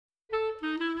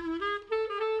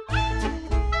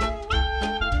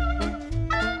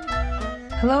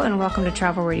Hello and welcome to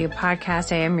Travel Radio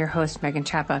Podcast. I am your host, Megan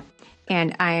Chapa,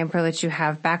 and I am privileged to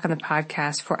have back on the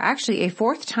podcast for actually a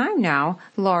fourth time now,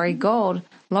 Laurie Gold.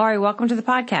 Laurie, welcome to the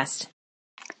podcast.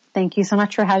 Thank you so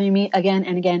much for having me again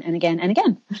and again and again and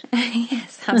again.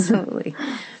 Yes, absolutely.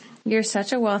 You're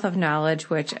such a wealth of knowledge,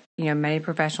 which, many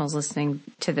professionals listening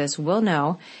to this will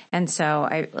know. And so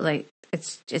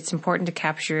it's important to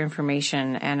capture your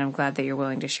information, and I'm glad that you're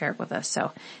willing to share it with us.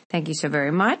 So thank you so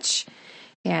very much.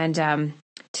 And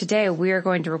today we are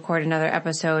going to record another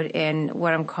episode in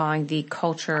what I'm calling the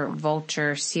Culture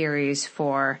Vulture series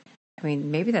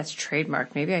maybe that's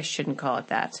trademarked. Maybe I shouldn't call it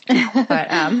that.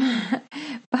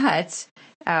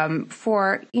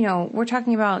 We're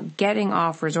talking about getting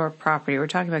off resort property. We're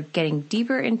talking about getting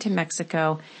deeper into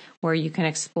Mexico, where you can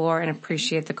explore and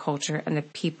appreciate the culture and the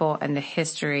people and the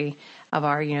history of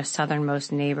our,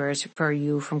 southernmost neighbors. For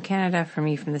you from Canada, for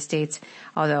me from the States,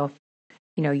 although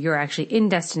you're actually in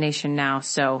destination now,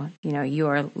 so, you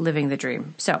are living the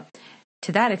dream. So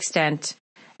to that extent,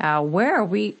 where are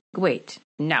we? Wait,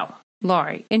 no.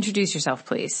 Laurie, introduce yourself,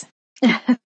 please.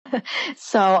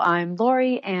 So I'm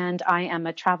Laurie, and I am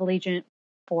a travel agent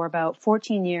for about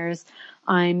 14 years.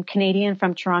 I'm Canadian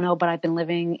from Toronto, but I've been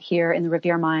living here in the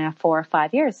Riviera Maya for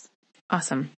 5 years.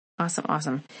 Awesome.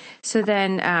 So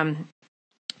then,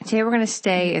 today we're going to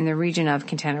stay in the region of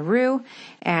Quintana Roo.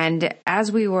 And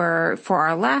as we were for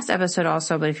our last episode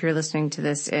also, but if you're listening to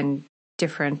this in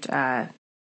different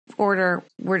order,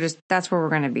 that's where we're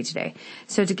going to be today.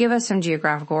 So to give us some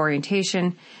geographical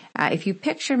orientation, if you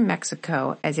picture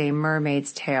Mexico as a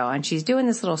mermaid's tail, and she's doing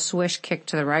this little swish kick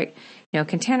to the right,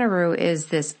 Quintana Roo is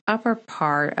this upper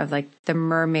part of like the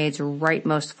mermaid's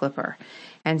rightmost flipper.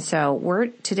 And so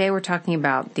today we're talking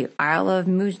about the Isle of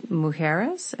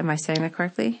Mujeres. Am I saying that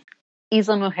correctly?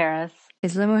 Isla Mujeres.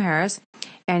 Isla Mujeres,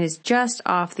 and is just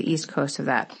off the east coast of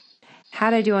that.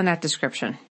 How'd I do on that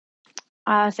description?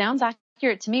 Sounds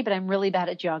accurate to me, but I'm really bad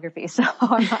at geography, so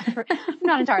I'm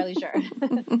not entirely sure.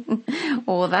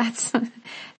 Well, that's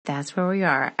where we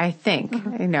are. I think,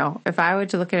 if I were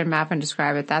to look at a map and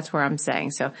describe it, that's where I'm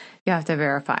saying. So you have to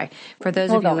verify. For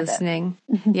those of you listening,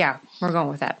 yeah, we're going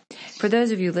with that. For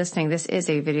those of you listening, this is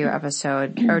a video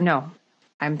episode, or no,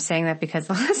 I'm saying that because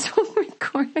the last one we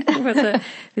recorded was a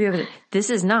video episode. This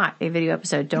is not a video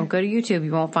episode. Don't go to YouTube.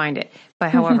 You won't find it.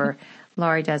 But however,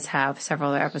 Laurie does have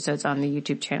several other episodes on the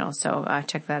YouTube channel, so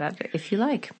check that out if you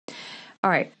like.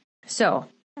 All right, so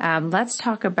let's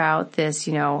talk about this,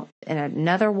 in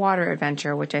another water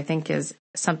adventure, which I think is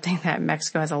something that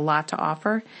Mexico has a lot to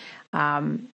offer.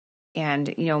 And,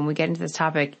 when we get into this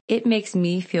topic, it makes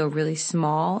me feel really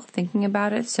small thinking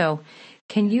about it. So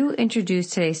can you introduce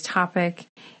today's topic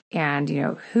and,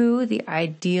 who the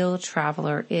ideal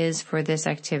traveler is for this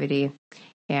activity,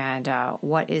 and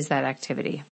what is that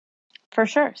activity? For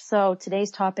sure. So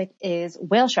today's topic is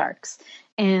whale sharks,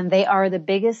 and they are the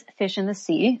biggest fish in the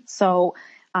sea. So,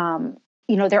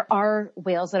 there are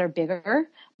whales that are bigger,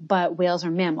 but whales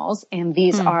are mammals, and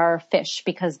these are fish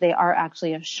because they are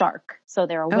actually a shark. So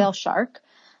they're a whale shark.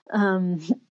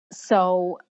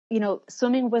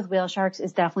 Swimming with whale sharks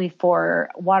is definitely for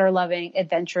water loving,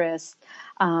 adventurous,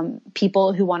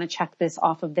 people who want to check this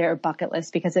off of their bucket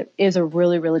list, because it is a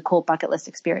really, really cool bucket list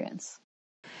experience.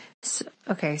 So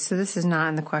this is not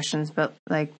in the questions, but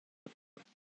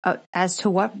as to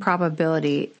what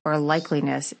probability or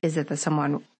likeliness is it that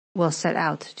someone will set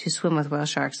out to swim with whale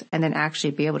sharks and then actually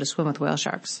be able to swim with whale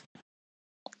sharks?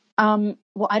 Well,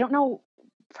 I don't know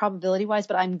probability wise,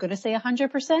 but I'm going to say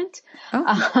 100%,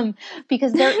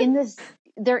 because they're in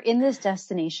this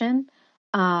destination,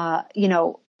 for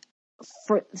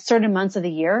certain months of the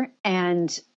year,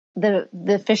 and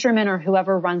the fishermen or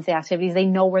whoever runs the activities, they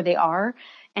know where they are.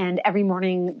 And every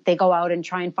morning they go out and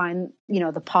try and find,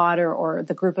 the pod or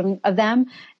the group of them.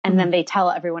 And then they tell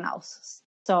everyone else.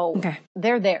 So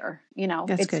they're there, That's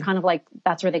it's good. Kind of like,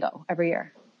 that's where they go every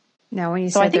year. Now, when you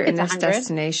said they're in this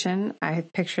destination, I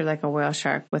had pictured like a whale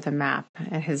shark with a map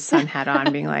and his sun hat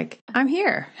on being like, I'm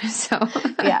here. So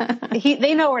yeah,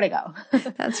 they know where to go.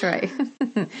 That's right.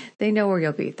 They know where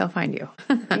you'll be. They'll find you.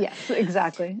 Yes,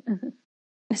 exactly.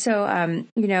 So, I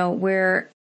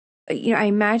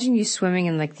imagine you swimming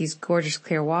in like these gorgeous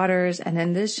clear waters, and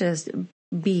then this just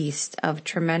beast of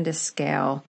tremendous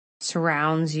scale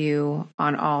surrounds you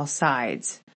on all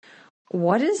sides.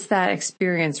 What is that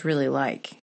experience really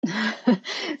like?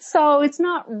 So it's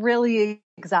not really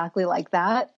exactly like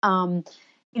that.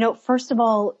 First of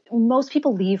all, most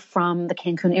people leave from the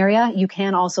Cancun area. You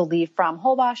can also leave from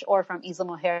Holbox or from Isla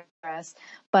Mujeres,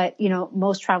 but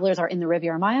most travelers are in the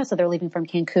Riviera Maya, so they're leaving from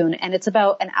Cancun, and it's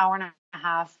about an hour and a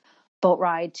half boat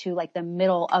ride to like the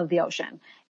middle of the ocean.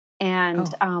 And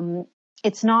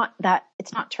it's not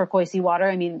turquoisey water.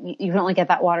 I mean, you can only get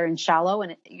that water in shallow,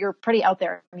 and you're pretty out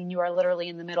there. I mean, you are literally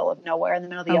in the middle of nowhere, in the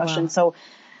middle of the ocean. Wow. So,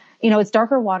 it's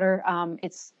darker water.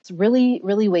 It's really,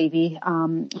 really wavy.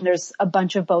 There's a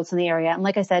bunch of boats in the area. And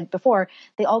like I said before,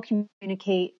 they all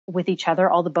communicate with each other,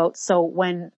 all the boats. So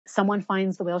when someone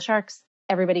finds the whale sharks,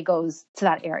 everybody goes to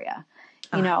that area,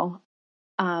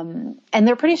 and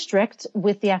they're pretty strict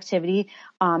with the activity,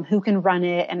 who can run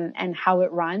it and how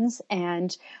it runs.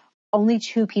 And only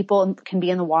 2 people can be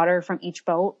in the water from each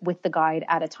boat with the guide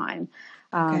at a time.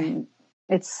 Okay.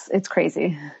 It's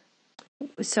crazy.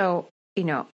 So,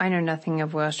 I know nothing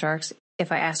of whale sharks.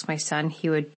 If I asked my son, he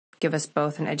would give us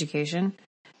both an education.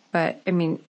 But I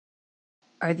mean,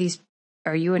 are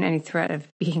you in any threat of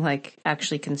being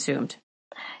actually consumed?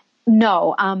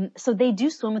 No. So they do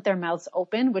swim with their mouths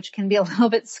open, which can be a little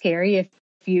bit scary if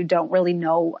you don't really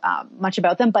know much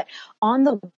about them. But on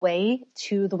the way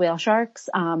to the whale sharks,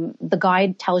 the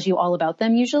guide tells you all about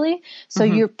them usually. So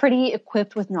you're pretty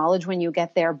equipped with knowledge when you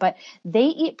get there. But they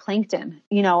eat plankton,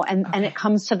 and it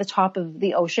comes to the top of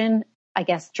the ocean, I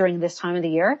guess, during this time of the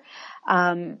year.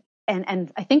 And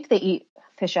I think they eat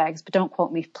fish eggs, but don't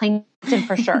quote me, plankton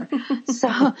for sure.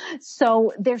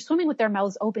 So they're swimming with their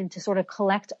mouths open to sort of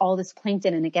collect all this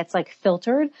plankton, and it gets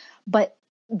filtered. But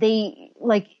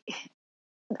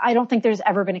I don't think there's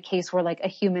ever been a case where a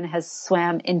human has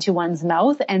swam into one's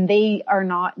mouth, and they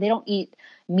don't eat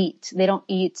meat. They don't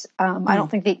eat, I don't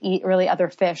think they eat really other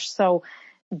fish. So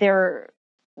they're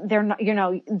not,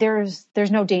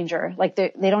 there's no danger.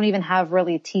 They don't even have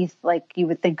really teeth like you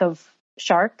would think of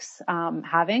sharks,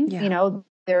 having,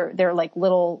 they're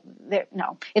little,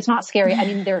 no, it's not scary. I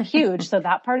mean, they're huge. So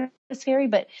that part is scary,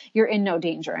 but you're in no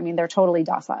danger. I mean, they're totally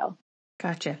docile.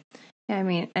 Gotcha. Yeah, I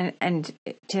mean, and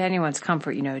to anyone's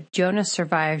comfort, Jonah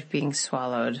survived being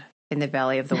swallowed in the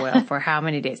belly of the whale for how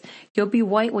many days? You'll be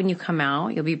white when you come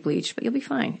out. You'll be bleached, but you'll be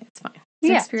fine. It's fine. It's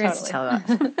an experience totally.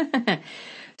 To tell about.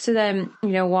 So then,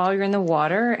 while you're in the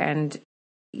water and,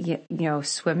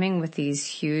 swimming with these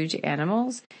huge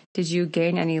animals, did you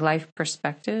gain any life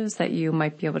perspectives that you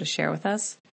might be able to share with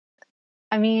us?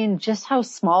 I mean, just how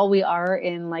small we are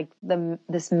in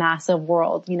this massive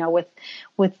world,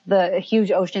 with the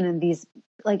huge ocean and these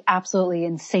absolutely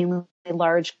insanely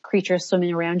large creatures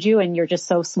swimming around you, and you're just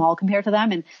so small compared to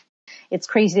them. And it's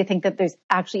crazy to think that there's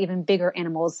actually even bigger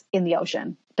animals in the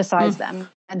ocean besides them,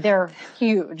 and they're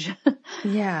huge.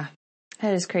 Yeah,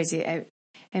 that is crazy.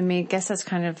 I mean, I guess that's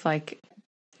kind of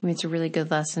it's a really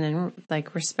good lesson in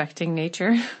respecting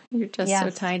nature. You're just so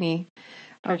tiny.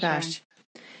 Oh gosh. Sure.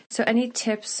 So any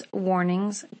tips,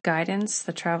 warnings, guidance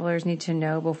the travelers need to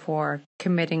know before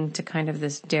committing to kind of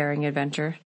this daring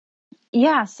adventure?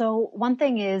 Yeah. So one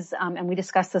thing is, and we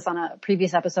discussed this on a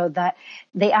previous episode, that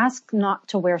they ask not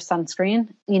to wear sunscreen,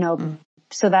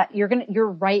 so that you're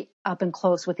right up and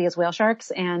close with these whale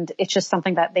sharks, and it's just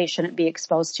something that they shouldn't be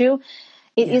exposed to.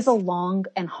 It is a long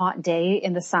and hot day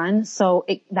in the sun, so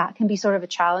that can be sort of a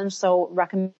challenge. So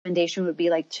recommendation would be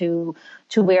to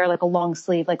wear a long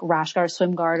sleeve, rash guard,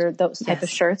 swim guard, or those type of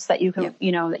shirts that you can,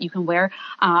 that you can wear,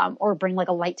 or bring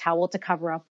a light towel to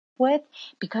cover up with,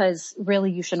 because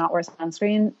really you should not wear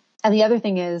sunscreen. And the other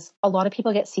thing is, a lot of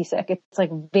people get seasick. It's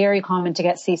very common to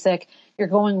get seasick. You're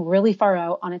going really far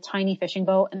out on a tiny fishing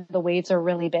boat, and the waves are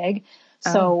really big.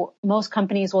 So most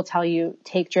companies will tell you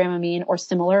take Dramamine or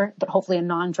similar, but hopefully a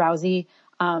non-drowsy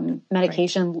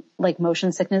medication, like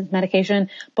motion sickness medication,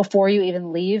 before you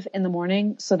even leave in the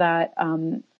morning, so that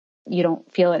you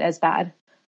don't feel it as bad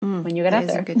when you get out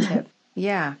there. That is a good tip.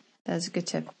 Yeah, that's a good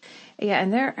tip. Yeah,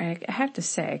 and I have to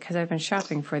say, because I've been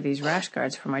shopping for these rash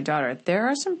guards for my daughter, there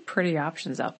are some pretty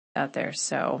options out there.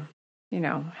 So,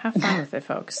 have fun with it,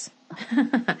 folks.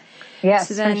 Yes,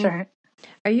 so then, for sure.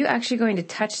 Are you actually going to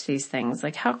touch these things?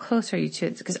 How close are you to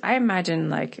it? Because I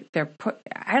imagine I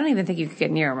don't even think you could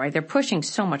get near them, right? They're pushing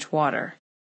so much water.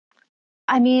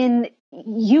 I mean,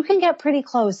 you can get pretty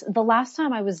close. The last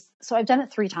time I've done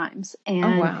it 3 times,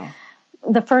 and wow.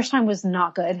 The first time was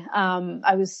not good.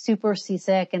 I was super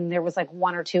seasick, and there was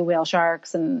 1 or 2 whale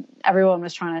sharks, and everyone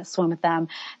was trying to swim with them.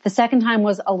 The second time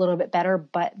was a little bit better,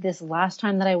 but this last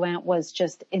time that I went was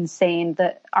just insane.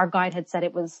 Our guide had said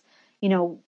it was,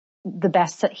 the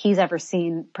best that he's ever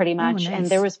seen, pretty much. Oh, nice. And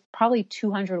there was probably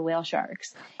 200 whale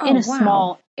sharks in a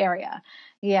small area.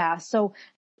 Yeah. So,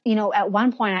 at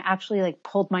one point I actually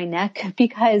pulled my neck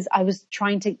because I was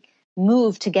trying to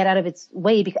move to get out of its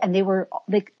way, and they were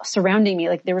surrounding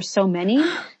me. There were so many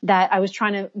that I was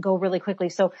trying to go really quickly.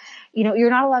 So,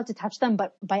 you're not allowed to touch them,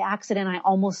 but by accident I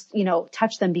almost,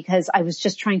 touched them because I was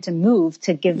just trying to move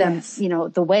to give them,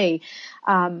 the way.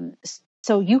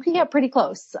 So you can get pretty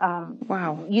close.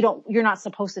 Wow. You're not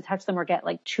supposed to touch them or get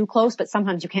like too close, but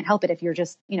sometimes you can't help it if you're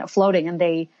just, floating and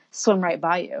they swim right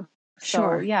by you.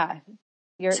 Sure. So yeah,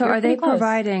 So you're are they close.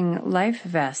 providing life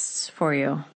vests for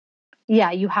you?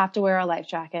 Yeah, you have to wear a life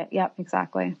jacket. Yep,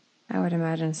 exactly. I would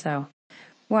imagine so.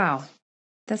 Wow.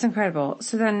 That's incredible.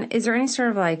 So then is there any sort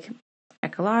of like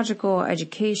ecological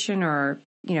education or,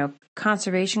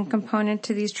 conservation component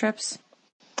to these trips?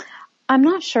 I'm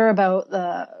not sure about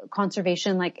the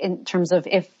conservation, like in terms of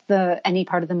if any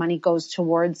part of the money goes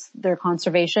towards their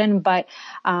conservation. But,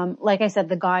 like I said,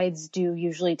 the guides do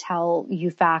usually tell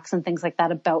you facts and things like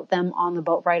that about them on the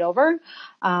boat ride over.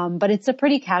 But it's a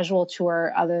pretty casual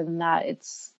tour. Other than that,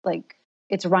 it's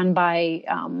run by,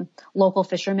 local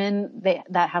fishermen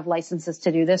that have licenses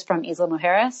to do this from Isla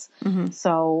Mujeres. Mm-hmm.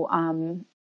 So,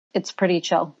 it's pretty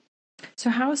chill.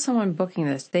 So how is someone booking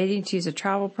this? They need to use a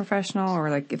travel professional, or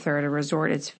like if they're at a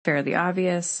resort, it's fairly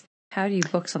obvious. How do you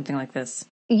book something like this?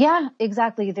 Yeah,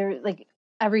 exactly. They're like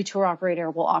every tour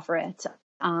operator will offer it.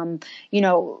 Your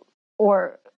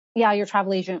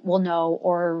travel agent will know,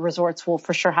 or resorts will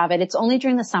for sure have it. It's only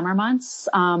during the summer months.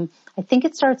 I think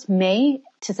it starts May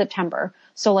to September.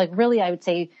 So like really, I would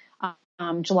say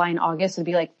July and August would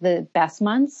be like the best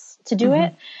months to do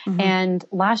it. Mm-hmm. And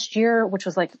last year, which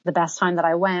was like the best time that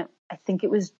I went, I think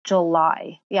it was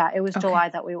July. Yeah, it was July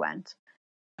that we went.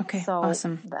 Okay, so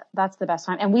awesome. That's the best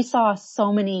time. And we saw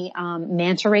so many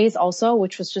manta rays also,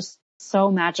 which was just so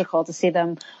magical to see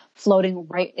them floating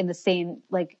right in the same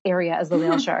like area as the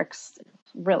whale sharks.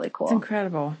 Really cool. It's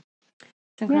incredible.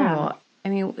 Yeah. I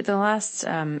mean, the last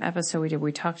episode we did,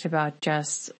 we talked about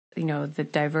just, the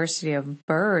diversity of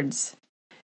birds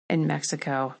in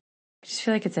Mexico. I just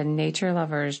feel like it's a nature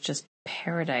lover's just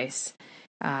paradise.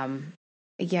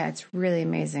 Yeah, it's really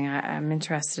amazing. I'm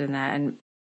interested in that. And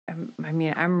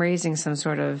I'm raising some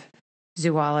sort of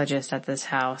zoologist at this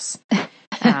house.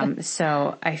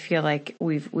 So I feel like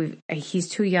he's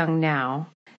too young now,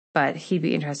 but he'd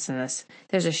be interested in this.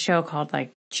 There's a show called like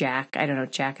Jack. I don't know,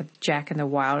 Jack in the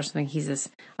Wild or something. He's this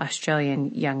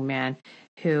Australian young man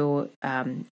who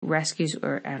rescues,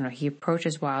 or I don't know, he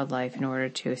approaches wildlife in order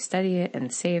to study it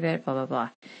and save it, blah, blah, blah.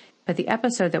 But the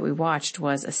episode that we watched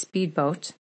was a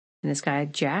speedboat. And this guy,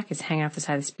 Jack, is hanging off the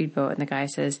side of the speedboat, and the guy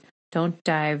says, don't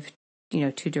dive,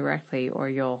 too directly, or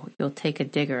you'll take a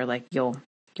digger, like you'll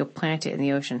plant it in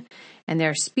the ocean. And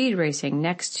they're speed racing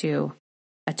next to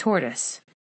a tortoise.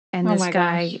 And this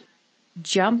guy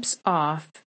jumps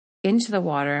off into the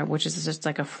water, which is just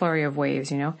like a flurry of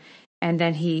waves, and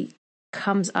then he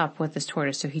comes up with this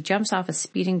tortoise. So he jumps off a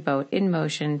speeding boat in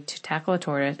motion to tackle a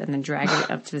tortoise and then drag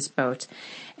it up to this boat.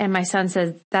 And my son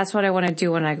says, that's what I want to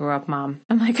do when I grow up, Mom.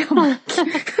 I'm like, oh my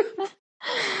God.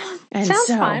 And sounds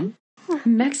fun.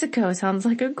 Mexico sounds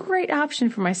like a great option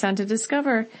for my son to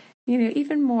discover,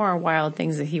 even more wild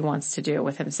things that he wants to do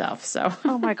with himself. So,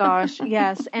 oh my gosh.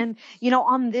 Yes. And,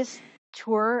 on this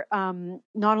tour,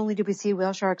 not only do we see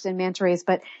whale sharks and manta rays,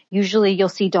 but usually you'll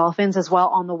see dolphins as well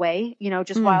on the way,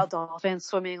 just wild dolphins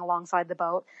swimming alongside the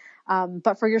boat.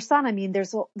 But for your son, I mean,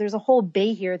 there's a whole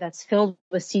bay here that's filled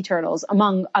with sea turtles,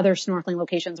 among other snorkeling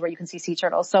locations where you can see sea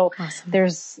turtles. So awesome.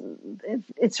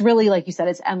 It's really, like you said,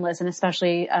 it's endless. And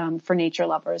especially, for nature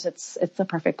lovers, it's the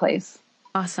perfect place.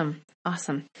 Awesome.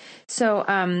 So,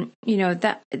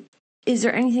 is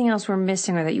there anything else we're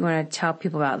missing or that you want to tell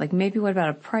people about? Like maybe what about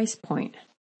a price point?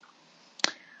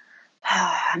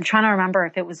 I'm trying to remember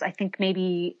if it was, I think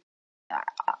maybe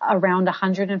around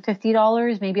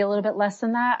 $150, maybe a little bit less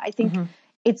than that. I think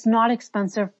it's not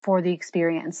expensive for the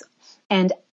experience.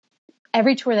 And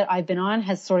every tour that I've been on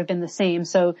has sort of been the same.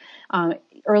 So,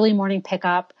 early morning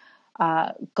pickup,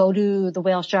 go to the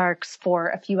whale sharks for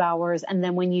a few hours. And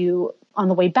then on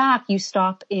the way back, you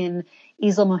stop in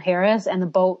Isla Mujeres and the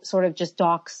boat sort of just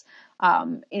docks,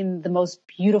 in the most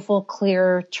beautiful,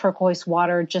 clear turquoise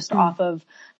water just off of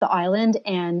the island.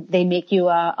 And they make you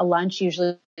a lunch,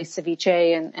 usually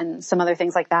ceviche and some other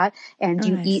things like that. And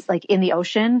you eat like in the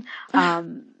ocean.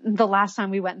 The last time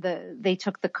we went, they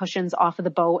took the cushions off of the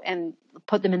boat and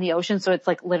put them in the ocean. So it's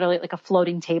like literally like a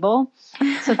floating table.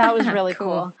 So that was really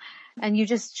cool. And you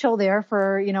just chill there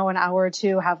for, an hour or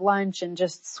two, have lunch and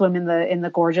just swim in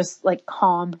the gorgeous, like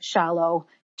calm, shallow,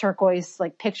 turquoise,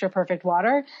 like picture perfect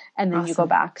water. And then you go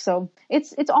back. So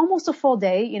it's almost a full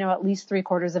day, at least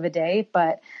 3/4 of a day,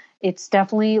 but it's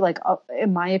definitely like,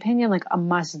 in my opinion, like a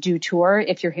must do tour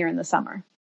if you're here in the summer.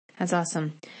 That's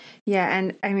awesome. Yeah.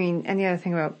 And I mean, and the other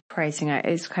thing about pricing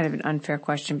is kind of an unfair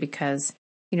question because,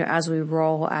 as we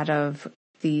roll out of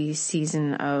the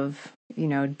season of,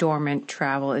 dormant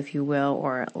travel, if you will,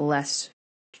 or less,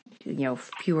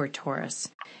 fewer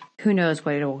tourists, who knows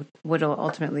what it'll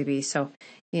ultimately be. So,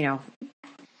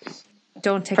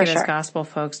 don't take it as gospel,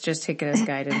 folks. Just take it as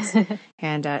guidance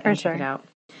and check it out.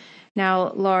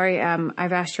 Now, Laurie,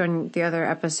 I've asked you on the other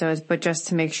episodes, but just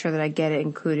to make sure that I get it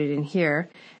included in here,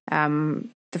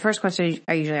 the first question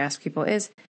I usually ask people is,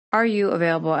 are you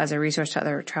available as a resource to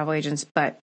other travel agents?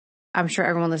 But I'm sure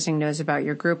everyone listening knows about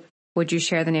your group. Would you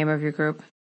share the name of your group?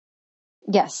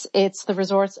 Yes, it's the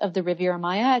Resorts of the Riviera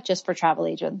Maya, just for travel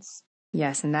agents.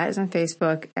 Yes, and that is on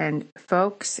Facebook. And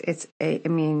folks,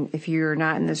 if you're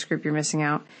not in this group, you're missing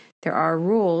out. There are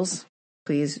rules.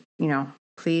 Please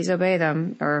obey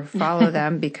them or follow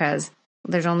them because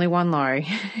there's only one Laurie.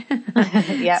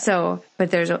 Yeah. So,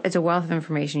 but it's a wealth of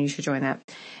information. You should join that.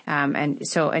 And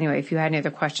so anyway, if you had any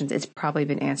other questions, it's probably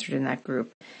been answered in that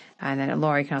group. And then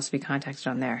Laurie can also be contacted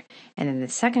on there. And then the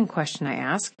second question I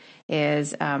ask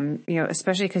is,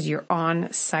 especially because you're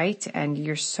on site and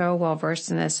you're so well versed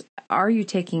in this, are you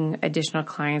taking additional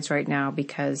clients right now?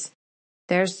 Because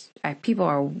people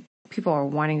are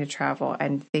wanting to travel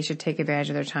and they should take advantage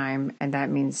of their time. And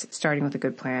that means starting with a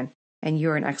good plan. And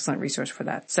you're an excellent resource for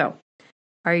that. So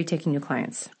are you taking new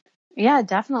clients? Yeah,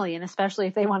 definitely. And especially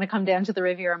if they want to come down to the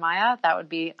Riviera Maya, that would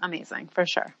be amazing for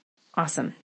sure.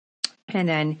 Awesome. And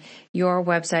then your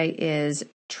website is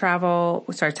TravelMore.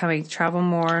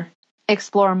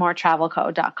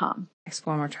 ExploreMoreTravelCo.com.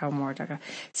 ExploreMoreTravelMore.com.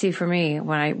 See, for me,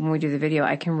 when we do the video,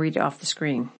 I can read it off the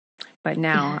screen. But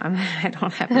now I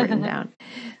don't have it written down.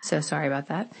 So sorry about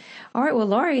that. All right. Well,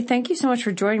 Laurie, thank you so much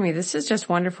for joining me. This is just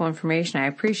wonderful information. I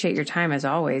appreciate your time as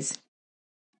always.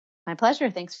 My pleasure.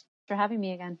 Thanks for having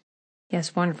me again.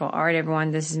 Yes, wonderful. All right,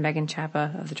 everyone. This is Megan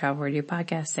Chapa of the Travel Radio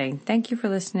Podcast saying thank you for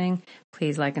listening.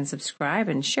 Please like and subscribe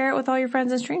and share it with all your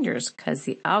friends and strangers because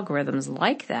the algorithms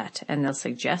like that and they'll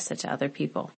suggest it to other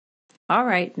people. All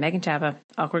right, Megan Chapa,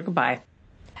 awkward goodbye.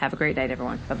 Have a great night,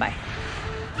 everyone. Bye-bye.